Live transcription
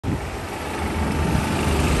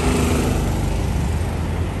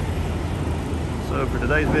For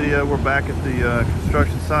today's video, we're back at the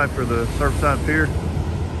construction site for the Surfside Pier.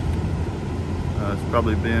 It's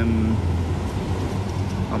probably been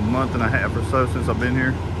a month and a half or so since I've been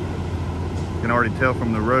here. You can already tell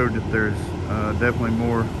from the road that there's definitely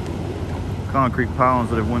more concrete pylons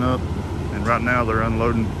that have went up, and right now they're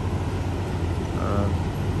unloading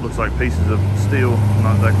looks like pieces of steel. I'm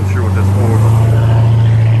not exactly sure what that's for,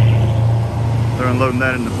 but they're unloading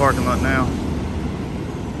that in the parking lot now.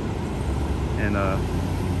 And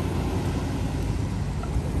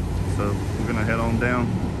so we're gonna head on down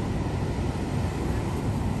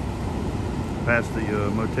past the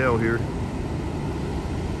motel here,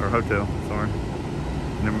 or hotel, sorry.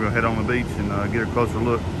 And then we're gonna head on the beach and get a closer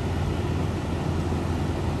look.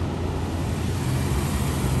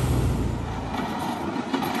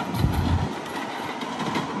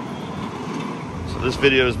 So this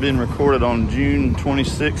video has been recorded on June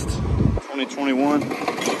 26th, 2021.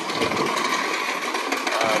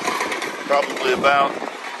 Probably about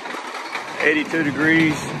 82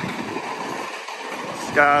 degrees.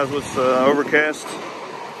 Skies was overcast.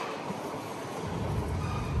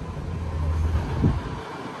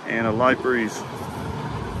 And a light breeze.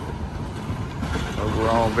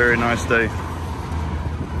 Overall, very nice day.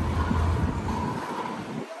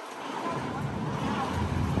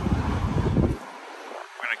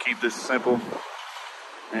 We're gonna keep this simple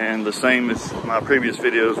and the same as my previous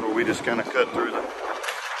videos where we just kind of cut through the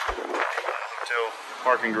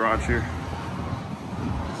parking garage here.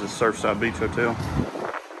 This is Surfside Beach Hotel.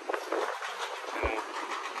 And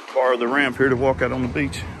borrow the ramp here to walk out on the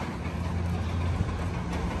beach.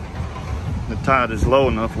 The tide is low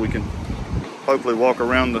enough we can hopefully walk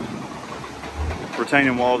around the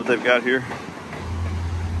retaining wall that they've got here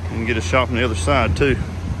and get a shot from the other side too.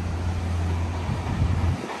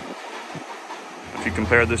 If you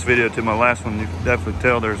compare this video to my last one, you can definitely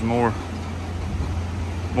tell there's more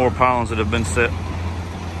pylons that have been set.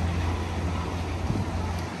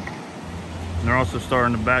 And they're also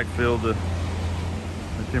starting to backfill the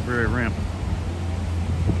temporary ramp,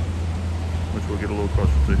 which we'll get a little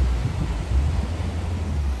closer to.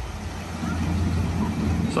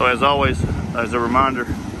 So as always, as a reminder,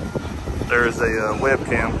 there is a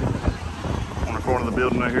webcam on the corner of the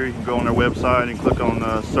building right here. You can go on their website and click on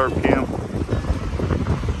Surf Cam,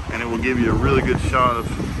 and it will give you a really good shot of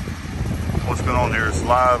what's going on there. It's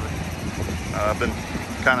live. I've been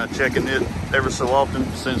kind of checking it ever so often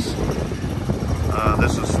since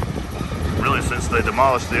this is really since they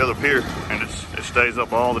demolished the other pier, and it stays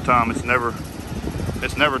up all the time. It's never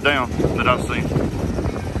down that I've seen.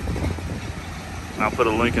 And I'll put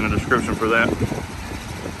a link in the description for that.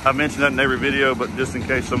 I mention that in every video, but just in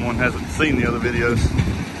case someone hasn't seen the other videos,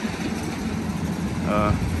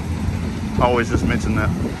 always just mention that.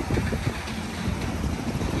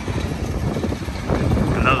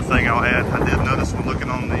 Another thing I'll add, I did notice when looking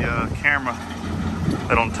on the camera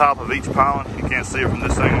that on top of each pylon, you can't see it from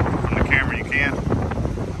this angle, from the camera you can,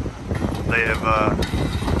 they have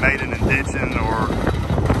made an indentation or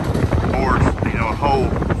a hole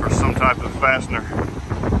for some type of fastener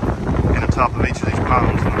in the top of each of these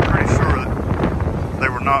pylons, and I'm pretty sure that they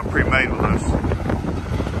were not pre-made with those.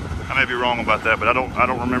 I may be wrong about that, but I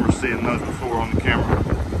don't remember seeing those before on the camera.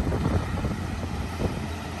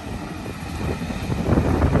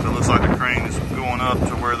 So it looks like the crane is going up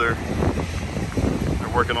to where they're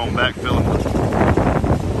working on backfilling the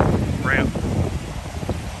ramp.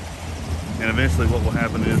 And eventually what will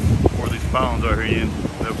happen is, where these pylons are here,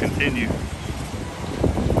 they'll continue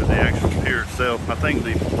with the actual pier itself. I think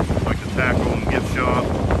the tackle and gift shop,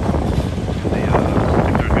 and I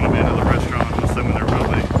think there's going to be another restaurant, I'm assuming there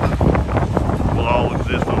will all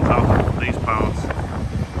exist on top of these pylons.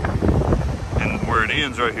 And where it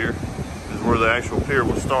ends right here is where the actual pier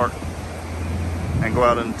will start and go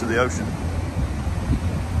out into the ocean.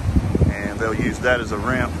 They'll use that as a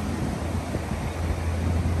ramp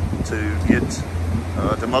to get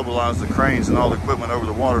to mobilize the cranes and all the equipment over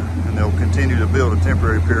the water, and they'll continue to build a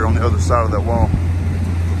temporary pier on the other side of that wall.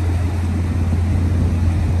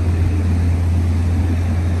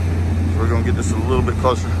 So we're going to get this a little bit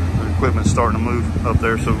closer. The equipment's starting to move up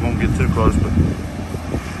there, so we won't get too close, but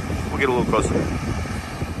we'll get a little closer.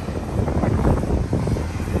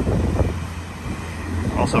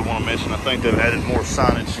 Also want to mention, I think they've added more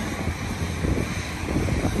signage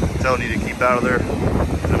telling you to keep out of there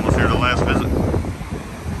than was here the last visit.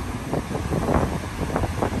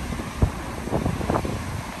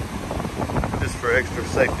 Just for extra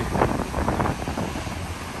safety.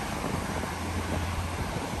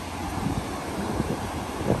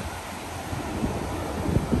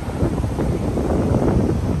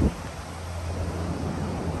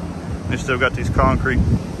 They still got these concrete,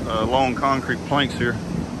 long concrete planks here.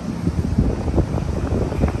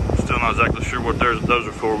 Still not exactly sure what those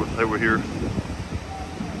are for, but they were here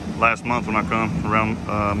last month when I come around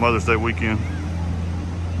Mother's Day weekend.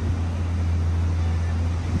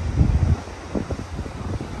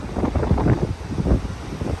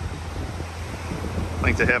 I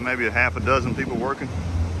think they have maybe a half a dozen people working.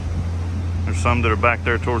 There's some that are back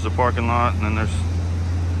there towards the parking lot, and then there's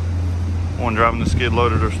one driving the skid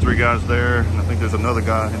loader. There's 3 guys there, and I think there's another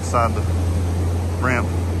guy inside the ramp.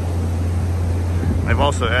 They've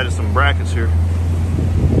also added some brackets here.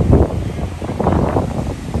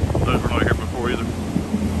 Those were not here before either,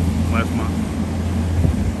 last month.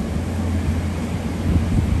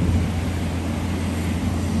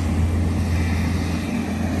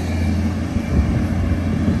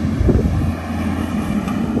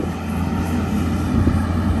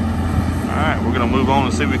 We're gonna move on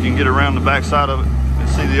and see if we can get around the back side of it and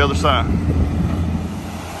see the other side.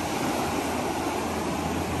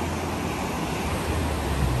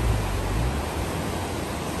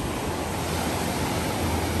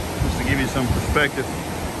 Just to give you some perspective,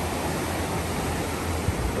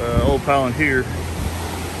 old pylon here,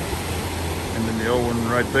 and then the old one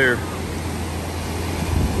right there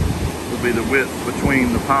will be the width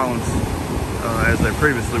between the pylons as they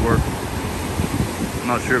previously were. I'm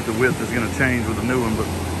not sure if the width is going to change with the new one, but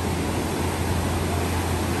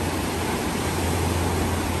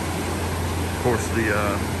of course the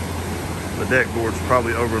deck boards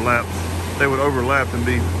probably overlap. They would overlap and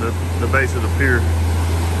be the base of the pier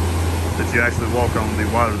that you actually walk on would be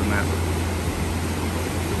wider than that.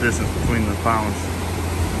 The distance between the pylons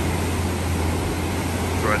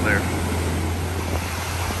is right there.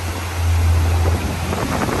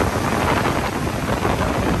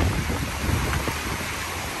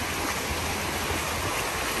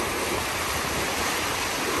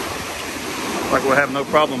 Like we'll have no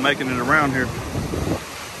problem making it around here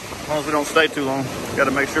as long as we don't stay too long. Got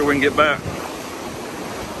to make sure we can get back.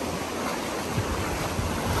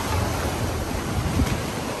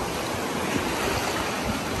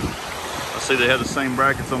 I see they have the same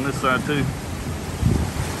brackets on this side too.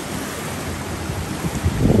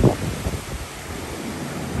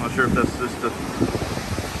 I'm not sure if that's just to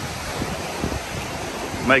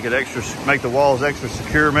make the walls extra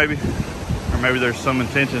secure maybe, or maybe there's some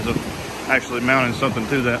intentions of actually mounting something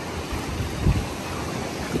to that.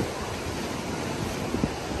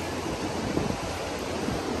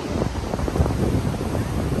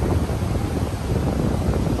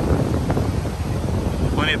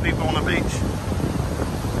 Plenty of people on the beach.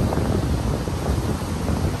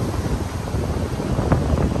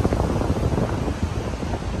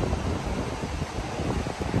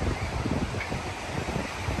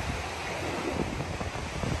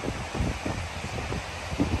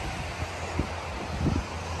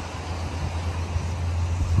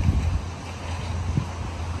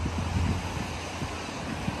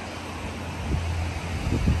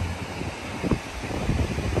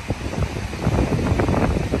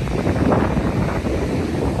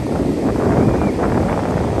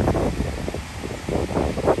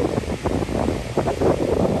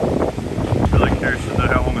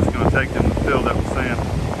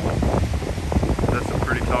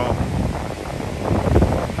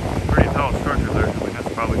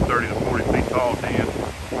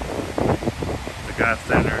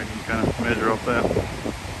 Stand there and you kind of measure off that.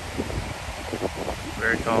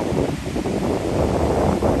 Very tall.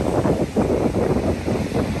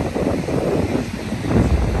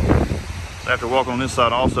 So after walking on this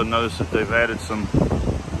side, I also noticed that they've added some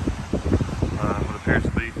what appears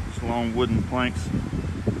to be just long wooden planks.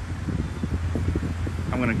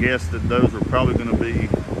 I'm going to guess that those are probably going to be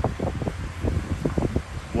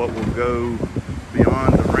what will go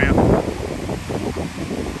beyond the ramp.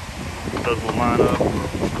 Those will line up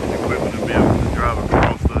the equipment and be able to drive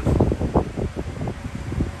across those.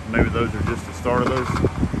 Maybe those are just the start of those.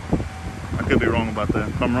 I could be wrong about that.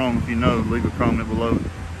 If I'm wrong, if you know, leave a comment below.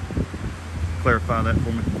 Clarify that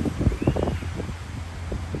for me.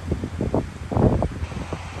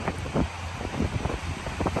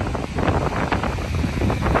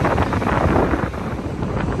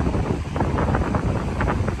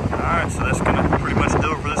 Alright, so that's going to pretty much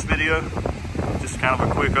do it for this video. Just kind of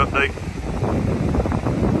a quick update.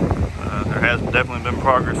 There has definitely been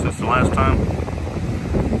progress since the last time.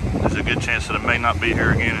 There's a good chance that it may not be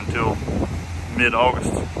here again until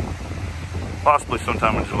mid-August. Possibly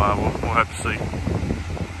sometime in July, we'll have to see.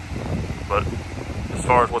 But as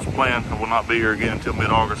far as what's planned, it will not be here again until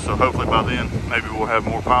mid-August. So hopefully by then, maybe we'll have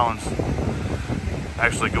more pylons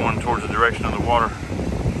actually going towards the direction of the water.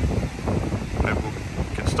 Maybe we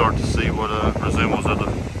can start to see what resembles of the,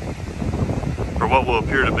 or what will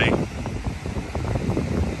appear to be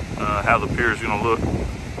how the pier is going to look.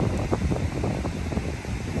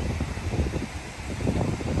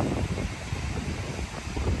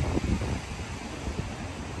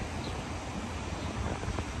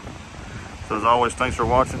 So as always, thanks for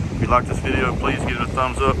watching. If you like this video, please give it a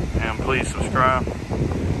thumbs up and please subscribe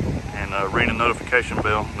and ring the notification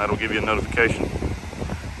bell, and that'll give you a notification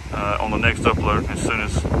on the next upload as soon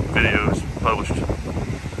as video is published.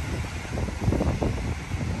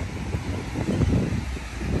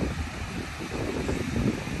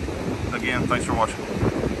 Again, thanks for watching.